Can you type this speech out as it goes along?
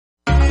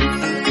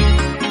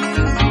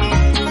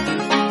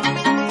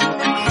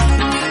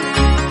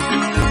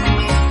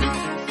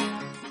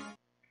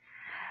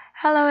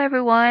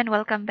everyone!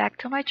 Welcome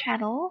back to my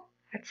channel.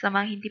 At sa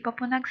mga hindi pa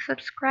po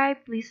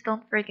nag-subscribe, please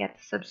don't forget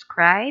to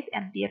subscribe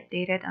and be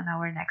updated on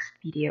our next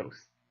videos.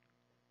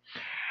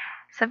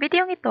 Sa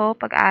video ito,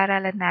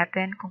 pag-aaralan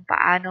natin kung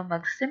paano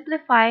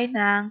mag-simplify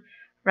ng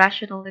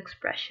rational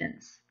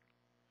expressions.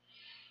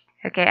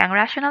 Okay, ang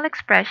rational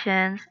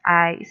expressions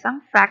ay isang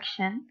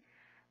fraction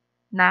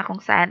na kung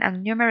saan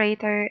ang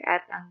numerator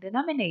at ang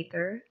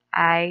denominator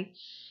ay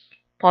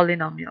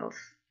polynomials.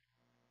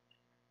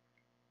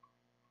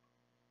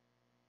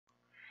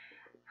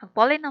 Ang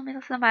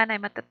polynomials naman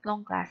ay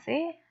matatlong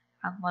klase,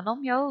 ang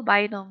monomial,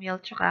 binomial,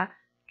 tsaka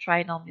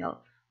trinomial.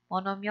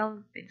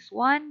 Monomial is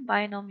 1,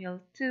 binomial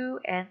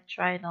 2, and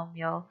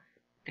trinomial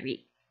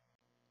 3.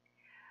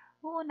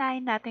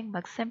 Uunahin natin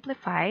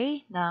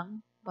mag-simplify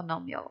ng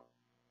monomial.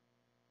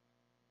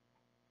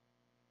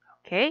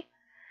 Okay?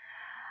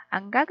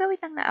 Ang gagawin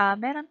ng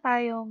meron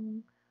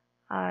tayong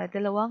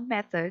dalawang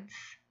methods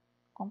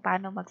kung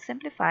paano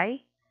mag-simplify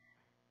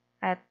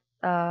at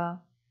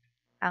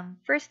ang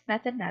first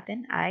method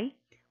natin ay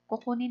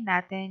kukunin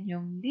natin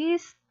yung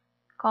least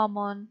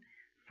common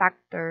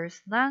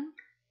factors ng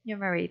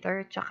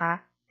numerator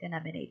at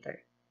denominator.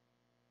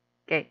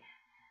 Okay.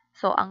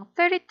 So, ang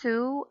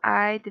 32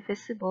 ay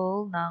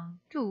divisible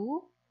ng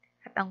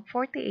 2 at ang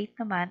 48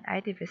 naman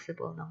ay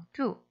divisible ng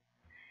 2.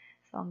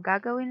 So, ang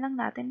gagawin lang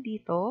natin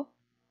dito,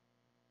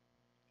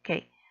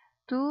 okay,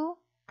 2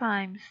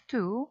 times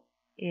 2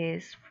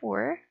 is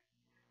 4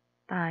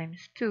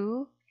 times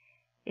 2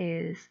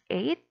 is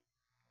 8.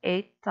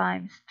 8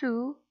 times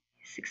 2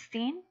 is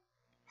 16.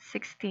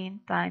 16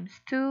 times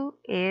 2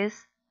 is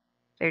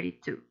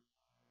 32.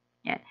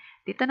 Yan.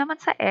 Dito naman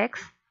sa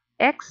x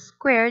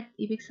squared,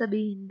 ibig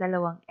sabihin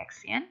dalawang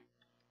x yan,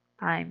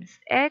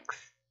 times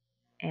x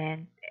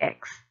and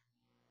x.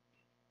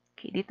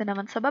 Okay, dito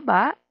naman sa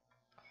baba,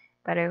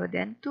 pareho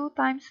din. 2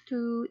 times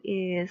 2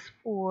 is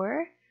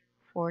 4.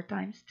 4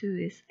 times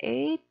 2 is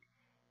 8.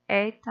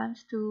 8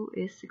 times 2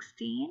 is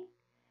 16.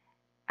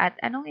 At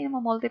anong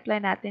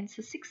i-multiply natin sa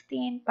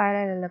 16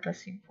 para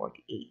lalabas yung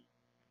 48?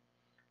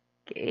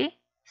 Okay,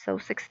 so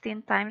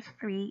 16 times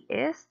 3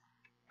 is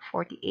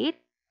 48.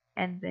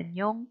 And then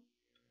yung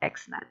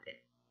x natin,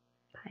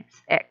 times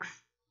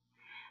x.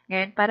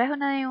 Ngayon, pareho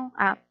na yung,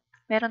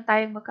 meron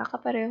tayong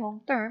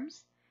magkakaparehong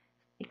terms.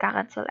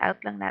 Ika-cancel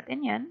out lang natin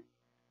yan.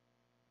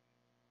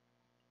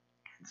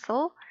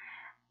 Cancel.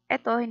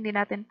 Ito, hindi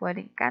natin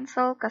pwedeng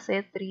cancel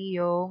kasi 3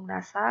 yung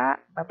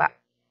nasa baba.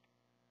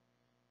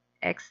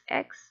 X.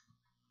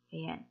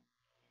 Ayan.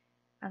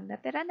 Ang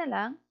natira na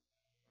lang,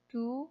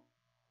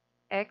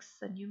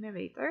 2x sa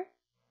numerator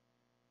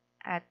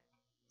at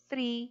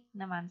 3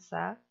 naman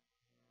sa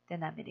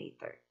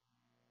denominator.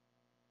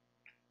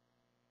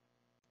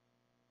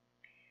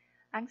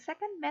 Ang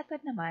second method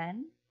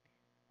naman,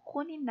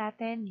 kunin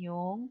natin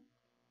yung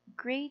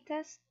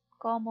greatest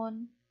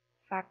common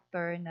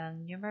factor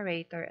ng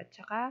numerator at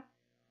saka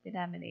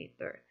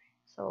denominator.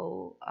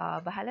 So,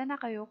 bahala na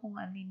kayo kung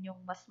alin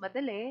yung mas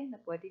madali na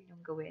pwede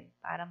nyong gawin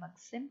para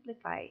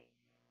mag-simplify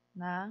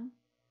ng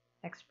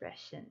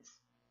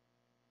expressions.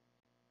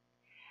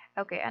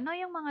 Okay, ano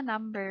yung mga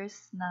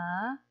numbers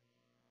na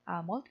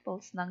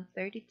multiples ng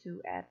 32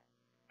 at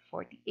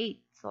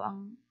 48? So,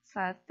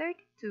 sa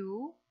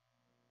 32,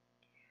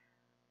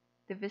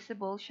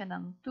 divisible siya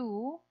ng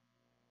 2,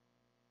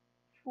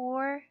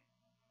 4,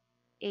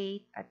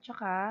 8, at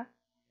saka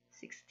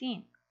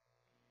 16.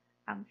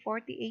 Ang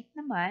 48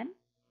 naman,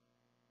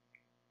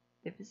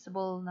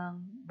 divisible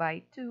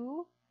by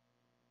 2,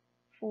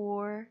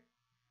 4,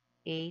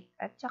 8,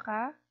 at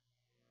saka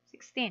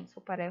 16.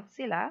 So, pareho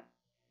sila.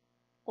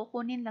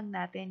 Kukunin lang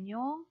natin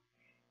yung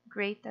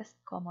greatest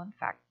common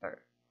factor.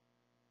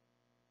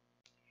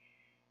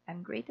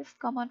 Ang greatest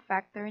common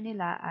factor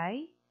nila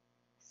ay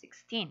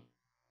 16.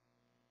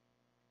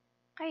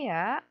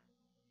 Kaya,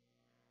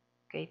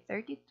 okay,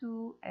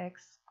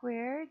 32x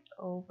squared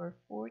over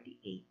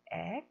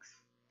 48x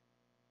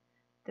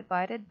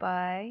divided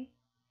by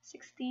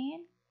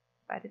 16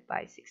 divided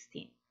by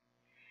 16.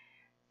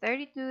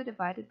 32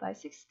 divided by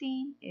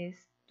 16 is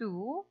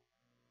 2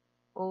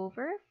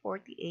 over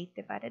 48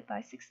 divided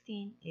by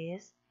 16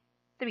 is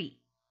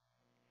 3.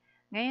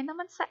 Ngayon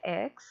naman sa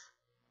x,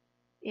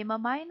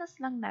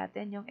 ima-minus lang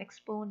natin yung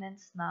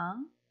exponents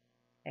ng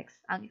x.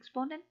 Ang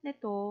exponent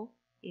nito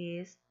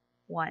is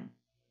 1.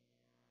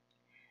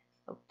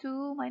 So,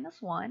 2 minus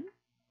 1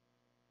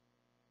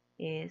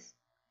 is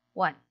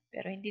 1.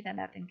 Pero hindi na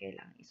natin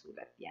kailangang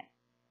isulat yan.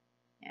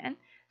 Yan.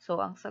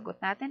 So, ang sagot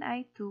natin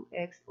ay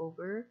 2x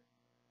over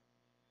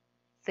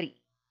 3.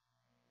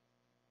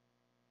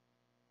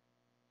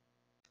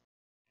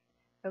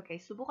 Okay,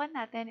 subukan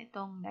natin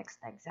itong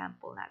next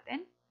example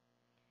natin.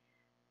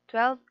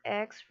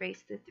 12x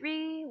raised to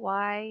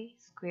 3y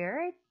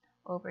squared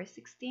over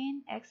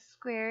 16x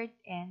squared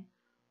and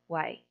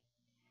y.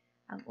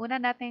 Ang una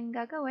natin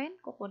gagawin,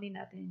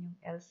 kukunin natin yung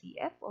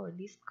LCF or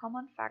least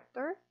common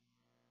factor.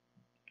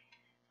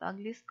 So, ang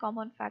least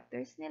common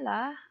factors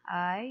nila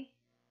ay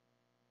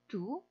 2.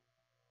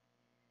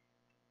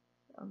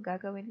 So, ang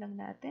gagawin lang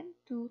natin,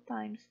 2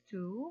 times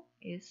 2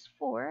 is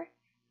 4.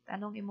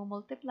 Anong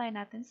i-multiply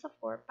natin sa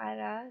 4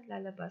 para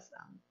lalabas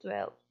ang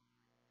 12?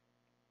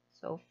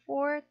 So,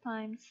 4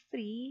 times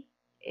 3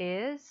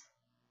 is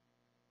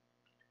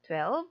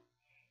 12.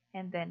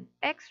 And then,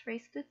 x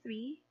raised to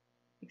 3,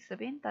 ibig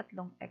sabihin,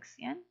 tatlong x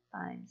yan,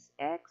 times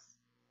x,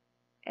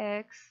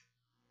 x,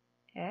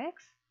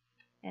 x,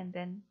 and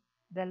then,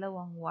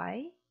 dalawang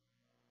y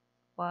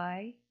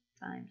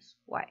times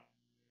y.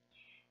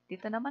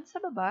 Dito naman sa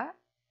baba,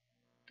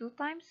 2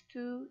 times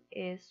 2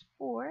 is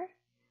 4.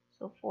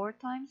 So, 4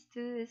 times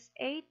 2 is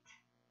 8.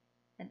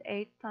 And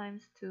 8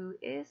 times 2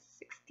 is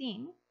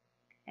 16.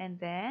 And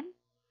then,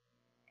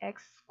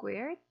 x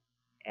squared,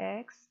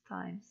 x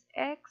times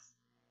x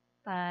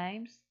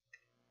times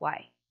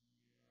y.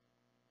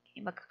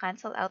 Okay,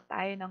 magka-cancel out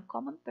tayo ng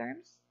common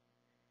terms.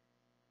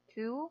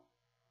 2,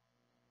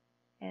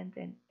 and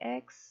then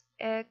x,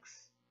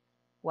 x,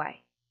 y.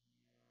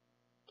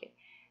 Okay,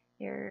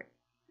 here,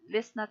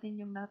 list natin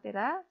yung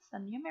natira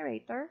sa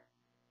numerator.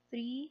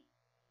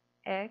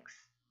 3x,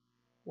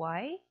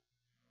 y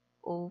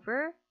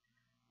over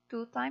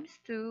 2 times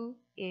 2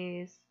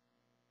 is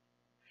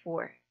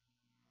 4.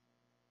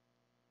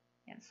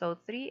 Yan. So,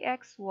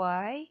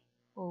 3xy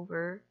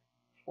over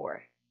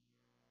 4.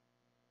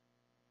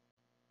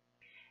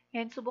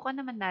 Ngayon, subukan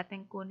naman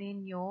natin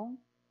kunin yung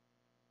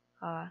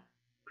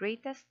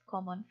greatest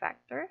common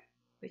factor,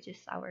 which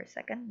is our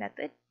second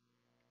method.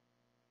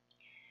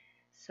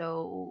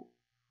 So,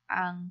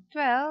 ang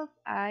 12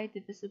 ay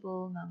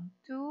divisible ng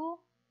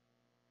 2,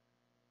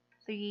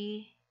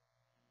 3,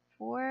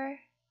 4,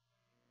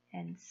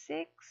 and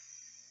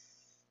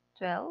 6,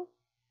 12.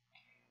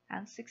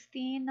 Ang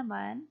 16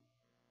 naman,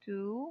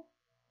 2,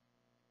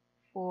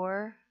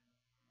 4,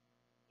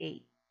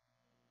 8,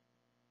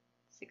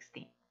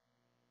 16.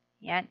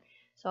 Yan.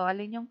 So,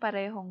 alin yung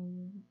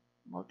parehong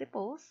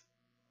multiples?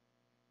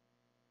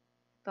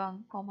 Ito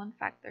ang common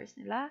factors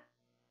nila,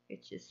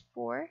 which is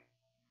 4.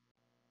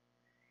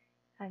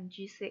 Ang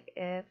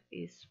GCF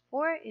is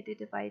 4.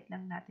 I-divide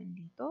lang natin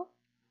dito.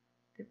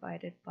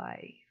 Divided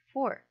by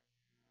 4.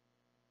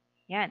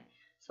 Yan.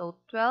 So,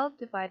 12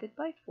 divided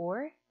by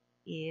 4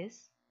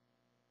 is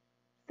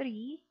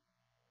 3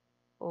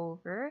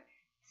 over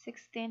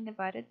 16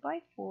 divided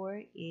by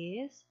 4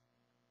 is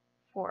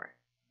 4.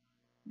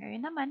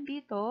 Ngayon naman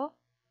dito,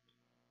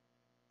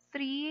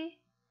 3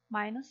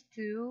 minus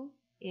 2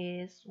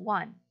 is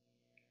 1.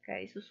 Kaya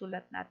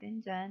isusulat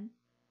natin dyan,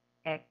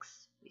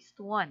 x is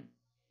to 1.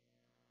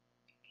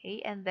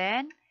 Okay, and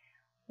then,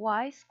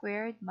 y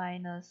squared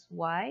minus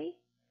y.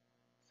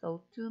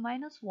 So, 2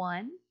 minus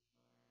 1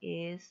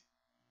 is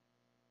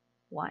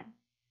 1.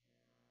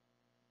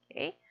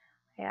 Okay,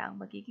 kaya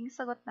ang magiging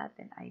sagot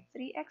natin ay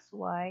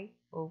 3xy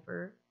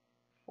over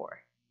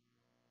 4.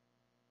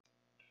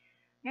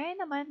 Ngayon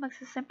naman,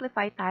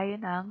 magsisimplify tayo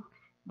ng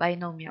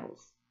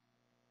binomials.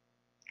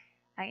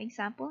 Ang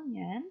example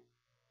niyan,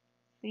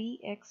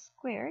 3x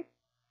squared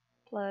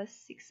plus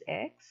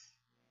 6x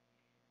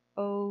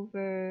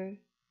over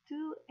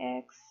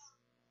 2x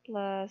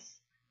plus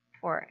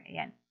 4.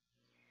 Ayan.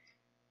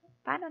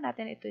 Paano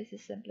natin ito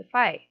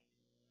i-simplify?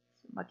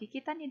 So,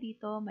 makikita niyo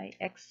dito may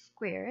x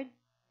squared.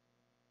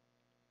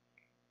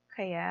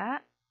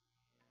 Kaya,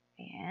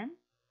 ayan.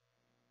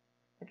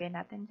 Lagay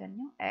natin dyan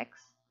yung x.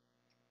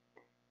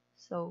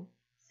 So,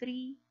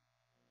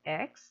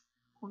 3x.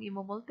 Kung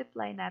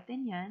i-multiply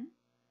natin yan,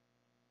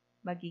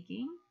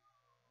 magiging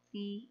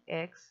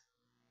 3x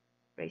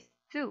raised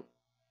to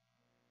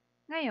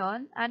 2.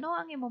 Ngayon, ano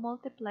ang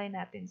i-multiply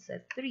natin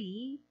sa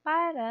 3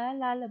 para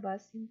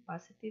lalabas yung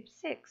positive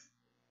 6?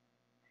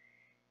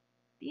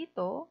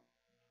 Dito,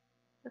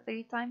 the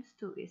 3 times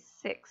 2 is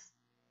 6.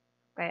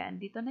 Kaya,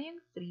 andito na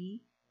yung 3,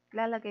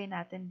 lalagay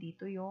natin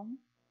dito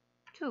yung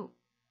 2.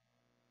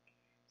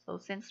 So,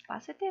 since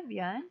positive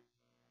yan,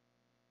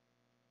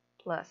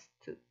 plus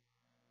 2.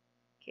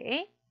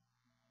 Okay?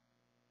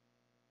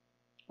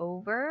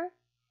 Over,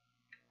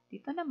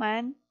 dito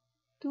naman,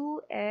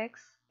 2x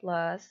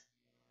plus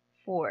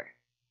 4.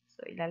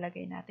 So,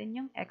 ilalagay natin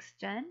yung x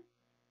dyan.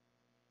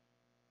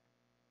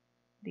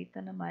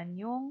 Dito naman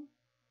yung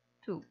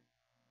 2.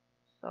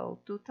 So,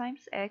 2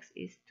 times x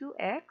is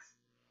 2x.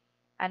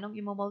 Anong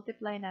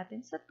i-multiply natin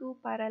sa 2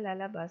 para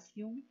lalabas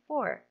yung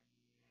 4?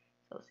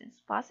 So,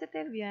 since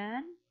positive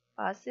yan,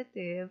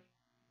 positive,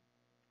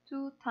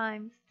 2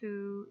 times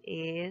 2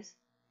 is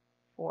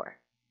 4.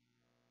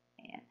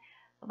 Ayan.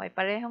 So, may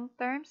parehong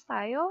terms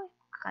tayo.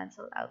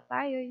 Cancel out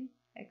tayo yung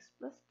x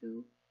plus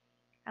 2.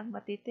 Ang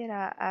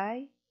matitira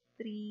ay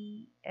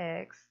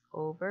 3x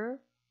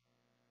over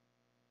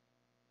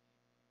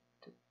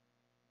 2.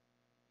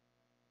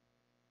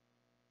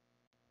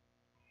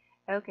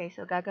 Okay,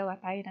 so gagawa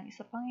tayo ng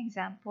isa pang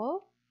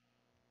example.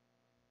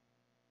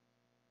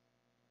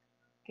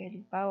 Okay,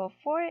 halimbawa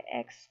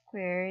 4x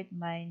squared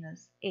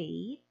minus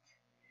 8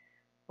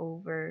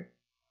 over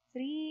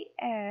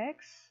 3x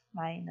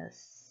minus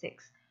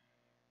 6.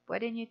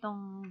 Pwede nyo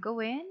itong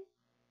gawin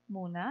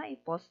muna.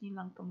 I-pause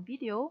nyo lang itong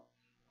video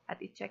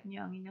at i-check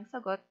nyo ang inyong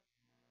sagot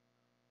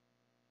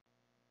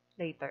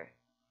later.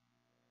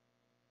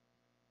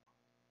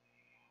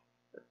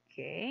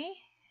 Okay.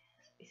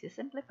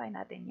 Isi-simplify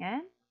natin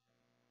yan.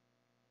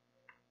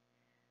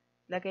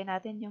 Lagay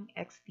natin yung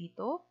x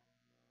dito.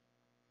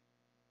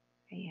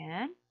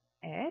 Ayan,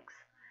 x.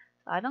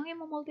 So, anong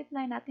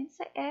i-multiply natin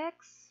sa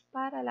x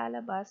para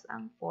lalabas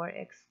ang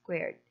 4x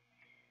squared?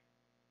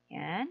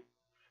 Ayan,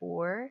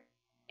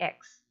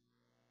 4x.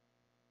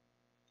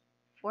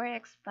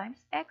 4x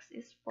times x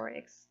is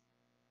 4x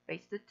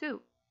raised to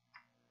 2.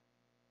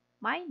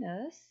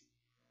 Minus,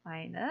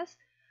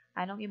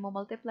 anong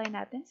i-multiply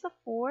natin sa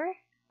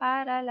 4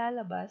 para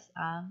lalabas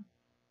ang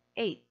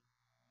 8?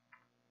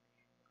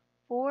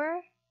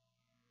 4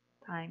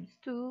 times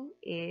 2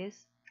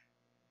 is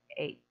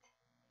 8.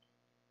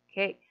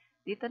 Okay,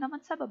 dito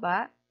naman sa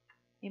baba,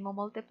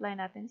 i-multiply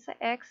natin sa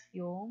x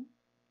yung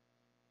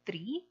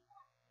 3.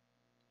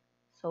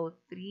 So,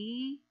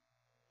 3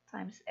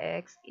 times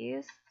x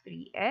is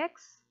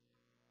 3x.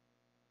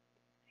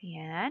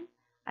 Ayan.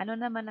 Ano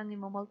naman ang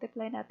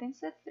i-multiply natin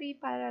sa 3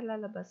 para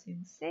lalabas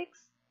yung 6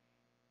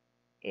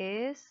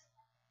 is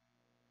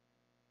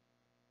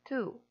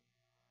 2.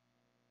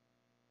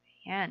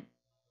 Ayan.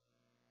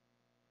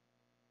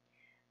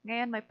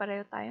 Ngayon, may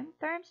pareho tayong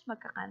terms.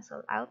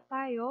 Magka-cancel out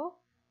tayo.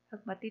 Ang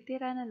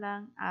matitira na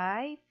lang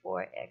ay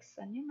 4x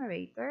sa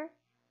numerator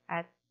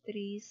at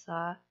 3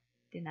 sa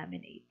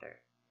denominator.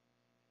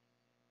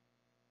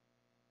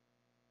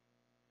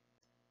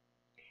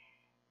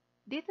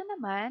 Dito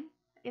naman,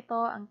 ito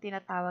ang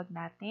tinatawag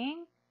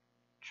nating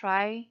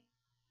trinomials.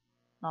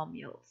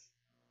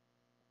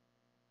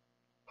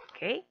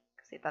 Okay?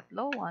 Kasi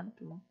tatlo, 1,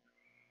 2,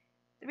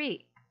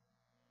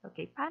 3.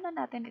 Okay, paano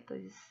natin ito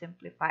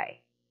simplify?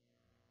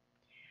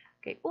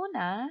 Okay,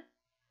 una,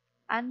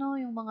 ano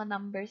yung mga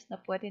numbers na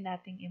pwede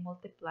nating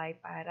i-multiply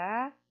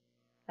para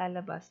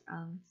lalabas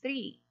ang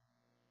 3?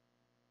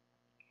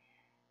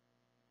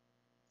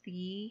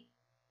 3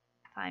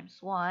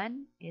 times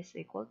 1 is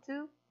equal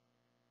to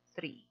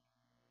 3.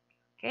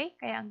 Okay,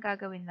 kaya ang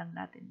gagawin lang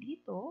natin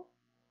dito,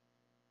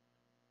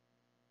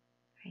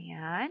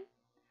 ayan,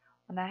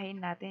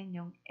 unahin natin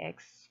yung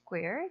x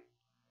squared,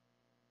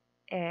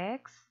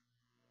 x.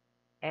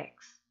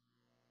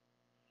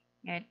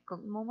 Ngayon,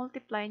 kung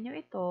multiply nyo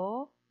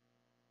ito,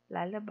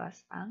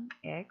 lalabas ang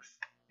x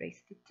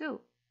raised to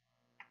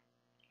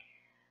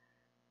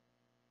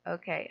 2.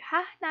 Okay,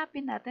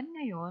 hahanapin natin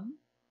ngayon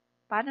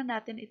paano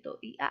natin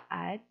ito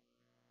i-add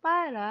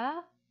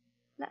para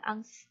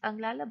ang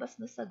lalabas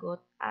na sagot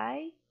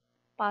ay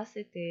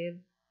positive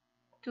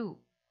 2.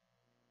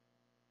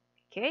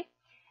 Okay,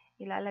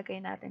 ilalagay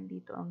natin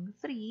dito ang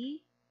 3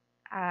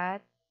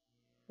 at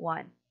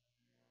 1.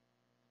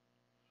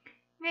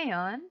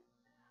 Ngayon,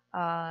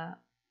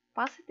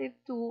 positive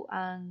 2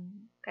 ang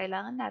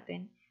kailangan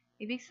natin.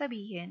 Ibig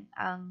sabihin,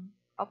 ang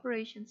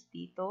operations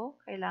dito,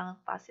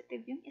 kailangan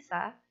positive yung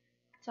isa,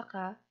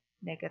 tsaka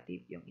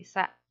negative yung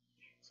isa.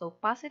 So,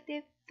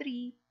 positive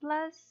 3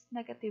 plus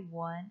negative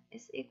 1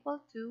 is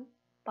equal to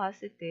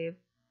positive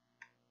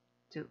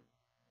 2.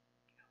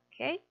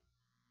 Okay?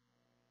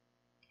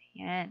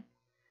 Ayan.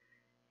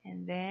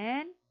 And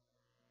then,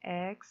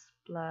 x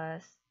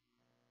plus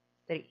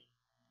 3.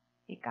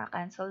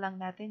 Ika-cancel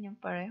lang natin yung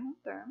parehong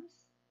terms.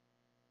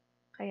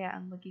 Kaya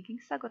ang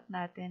magiging sagot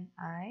natin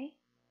ay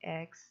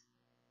x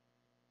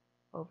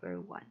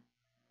over 1.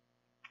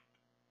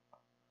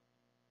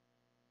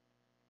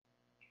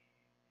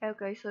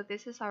 Okay, so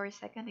this is our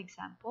second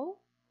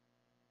example.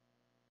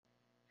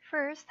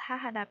 First,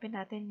 hahanapin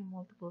natin yung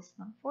multiples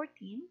ng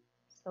 14.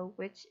 So,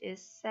 which is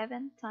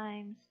 7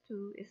 times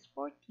 2 is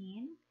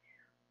 14,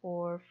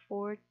 or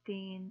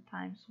 14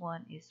 times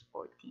 1 is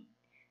 14.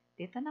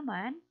 Dito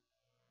naman,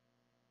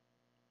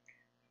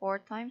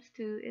 4 times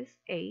 2 is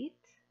 8,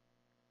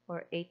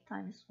 or 8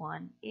 times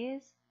 1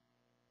 is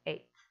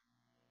 8.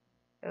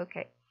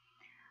 Okay.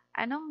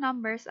 Anong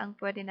numbers ang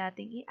pwede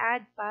nating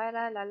i-add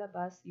para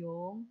lalabas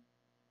yung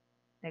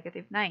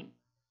negative 9?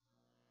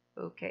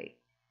 Okay.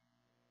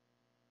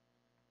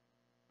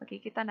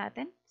 Makikita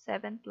natin,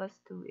 7 plus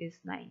 2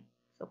 is 9.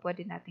 So,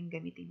 pwede natin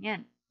gamitin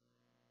yan.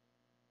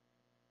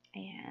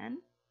 Ayan.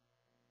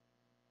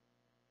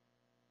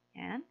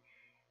 Ayan.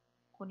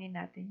 Kunin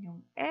natin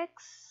yung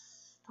x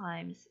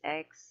times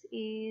x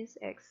is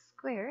x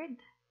squared.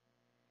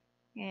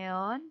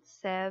 Ngayon,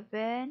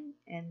 7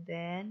 and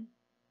then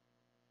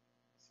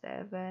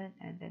 7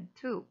 and then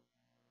 2.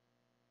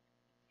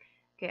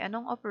 Okay,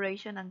 anong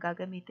operation ang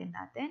gagamitin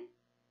natin?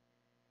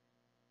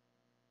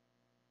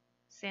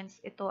 Since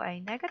ito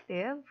ay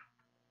negative,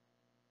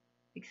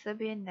 ibig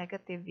sabihin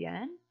negative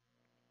yan,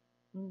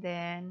 and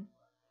then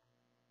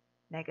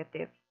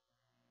negative.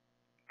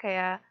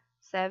 Kaya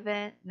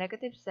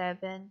negative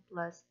 7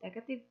 plus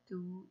negative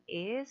 2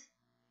 is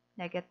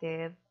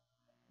negative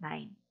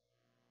 9.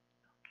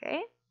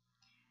 Okay?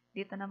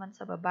 Dito naman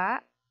sa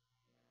baba,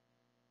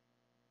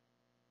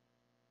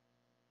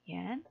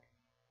 yan.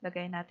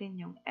 Lagay natin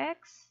yung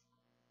x.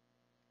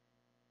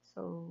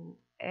 So,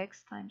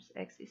 x times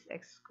x is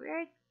x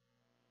squared.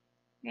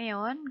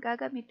 Ngayon,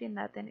 gagamitin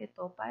natin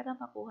ito para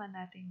makuha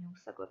natin yung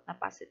sagot na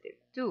positive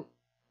 2.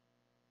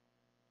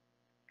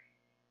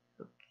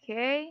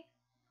 Okay.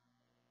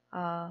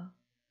 4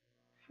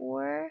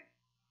 4,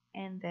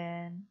 and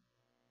then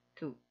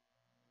 2.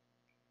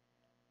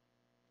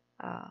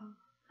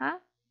 Ha?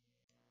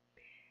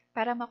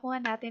 Para makuha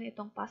natin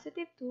itong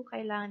positive 2,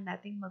 kailangan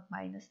nating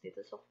mag-minus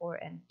dito sa 4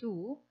 and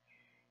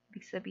 2.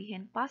 Ibig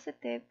sabihin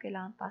positive,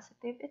 kailangan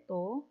positive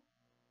ito,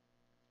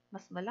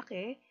 mas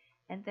malaki,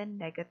 and then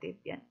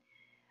negative yan.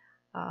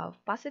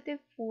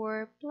 Positive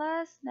 4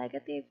 plus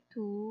negative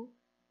 2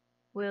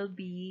 will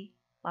be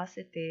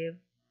positive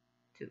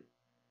 2.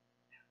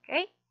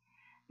 Okay?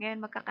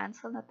 Ngayon,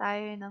 magka-cancel na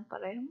tayo ng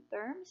parehong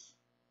terms.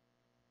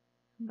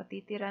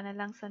 Matitira na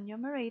lang sa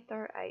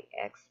numerator ay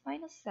x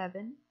minus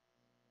 7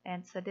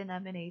 and sa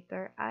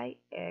denominator ay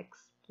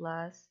x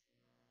plus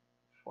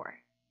 4.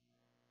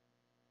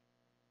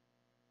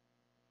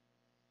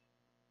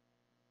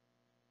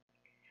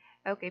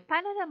 Okay,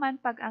 paano naman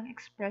pag ang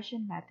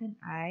expression natin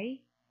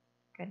ay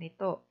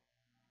ganito?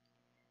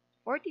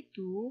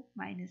 42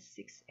 minus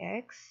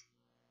 6x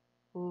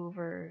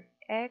over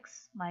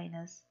x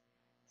minus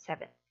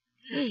 7.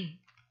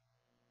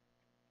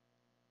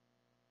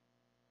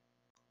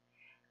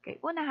 Okay,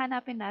 una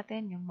hanapin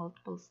natin yung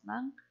multiples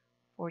ng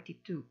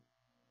 42.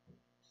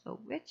 So,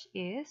 which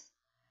is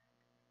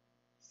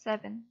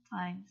 7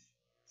 times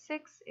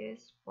 6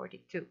 is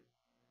 42.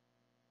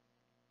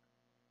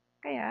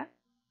 Kaya,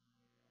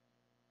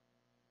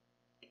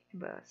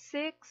 6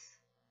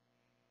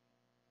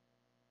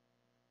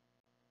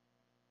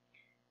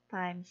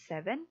 times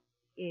 7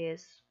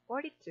 is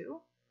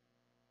 42.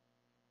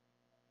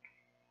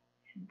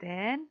 And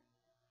then,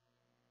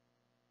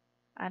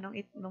 anong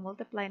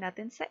i-multiply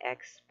natin sa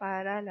x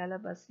para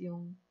lalabas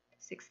yung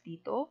 6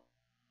 dito?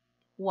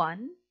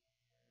 1.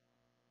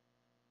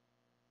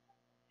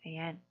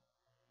 Ayan.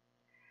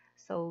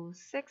 So,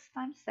 6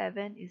 times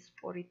 7 is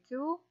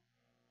 42.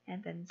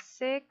 And then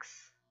 6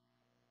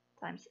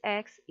 times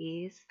x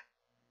is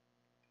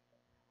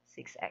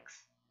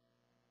 6x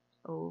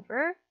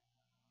over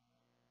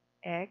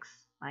x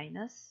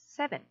minus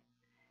 7.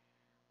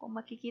 Kung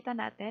makikita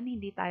natin,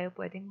 hindi tayo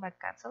pwedeng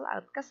mag-cancel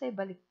out kasi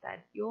baliktad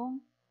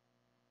yung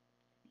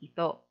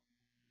dito.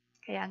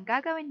 Kaya ang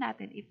gagawin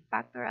natin,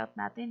 i-factor out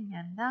natin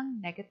yan ng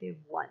negative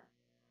 1.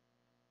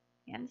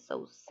 Yan,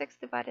 so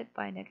 6 divided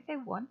by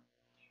negative 1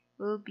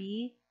 will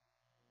be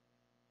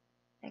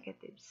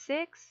negative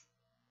 6.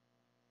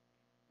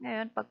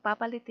 Ngayon,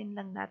 pagpapalitin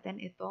lang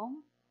natin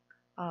itong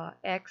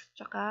x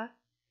tsaka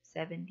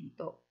 7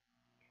 dito.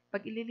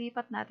 Pag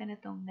ililipat natin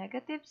itong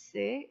negative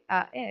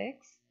x,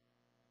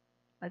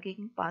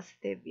 magiging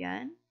positive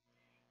yan.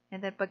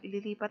 And then, pag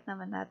ililipat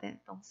naman natin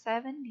itong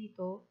 7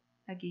 dito,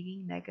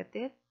 nagiging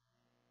negative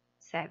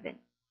 7.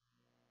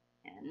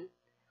 Yan.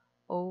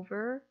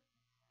 Over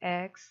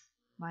x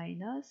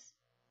minus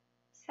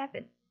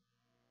 7.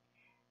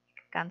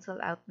 Cancel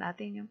out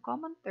natin yung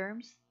common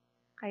terms,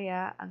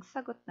 kaya ang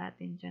sagot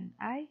natin dyan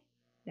ay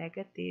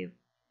negative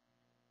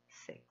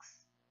 6.